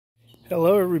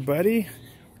Hello everybody.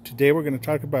 Today we're going to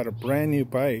talk about a brand new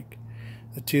bike,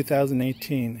 the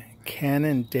 2018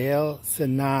 Cannondale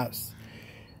Synas.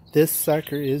 This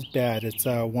sucker is bad. It's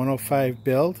a 105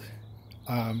 build.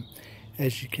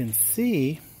 As you can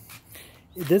see,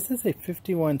 this is a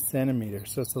 51 centimeter,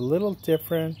 so it's a little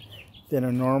different than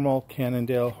a normal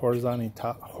Cannondale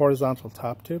horizontal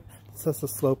top tube. This has a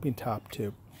sloping top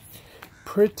tube.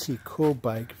 Pretty cool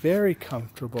bike, very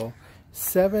comfortable.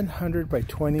 700 by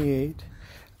 28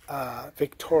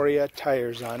 Victoria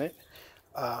tires on it.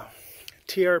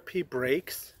 TRP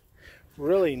brakes,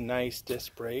 really nice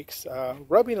disc brakes.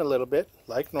 Rubbing a little bit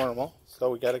like normal, so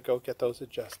we got to go get those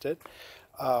adjusted.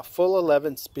 Full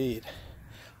 11 speed.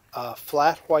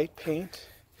 Flat white paint.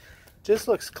 Just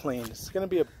looks clean. It's going to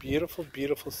be a beautiful,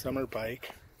 beautiful summer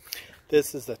bike.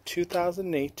 This is the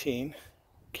 2018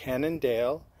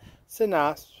 Cannondale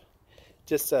Synas.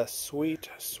 Just a sweet,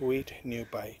 sweet new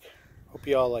bike. Hope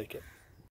you all like it.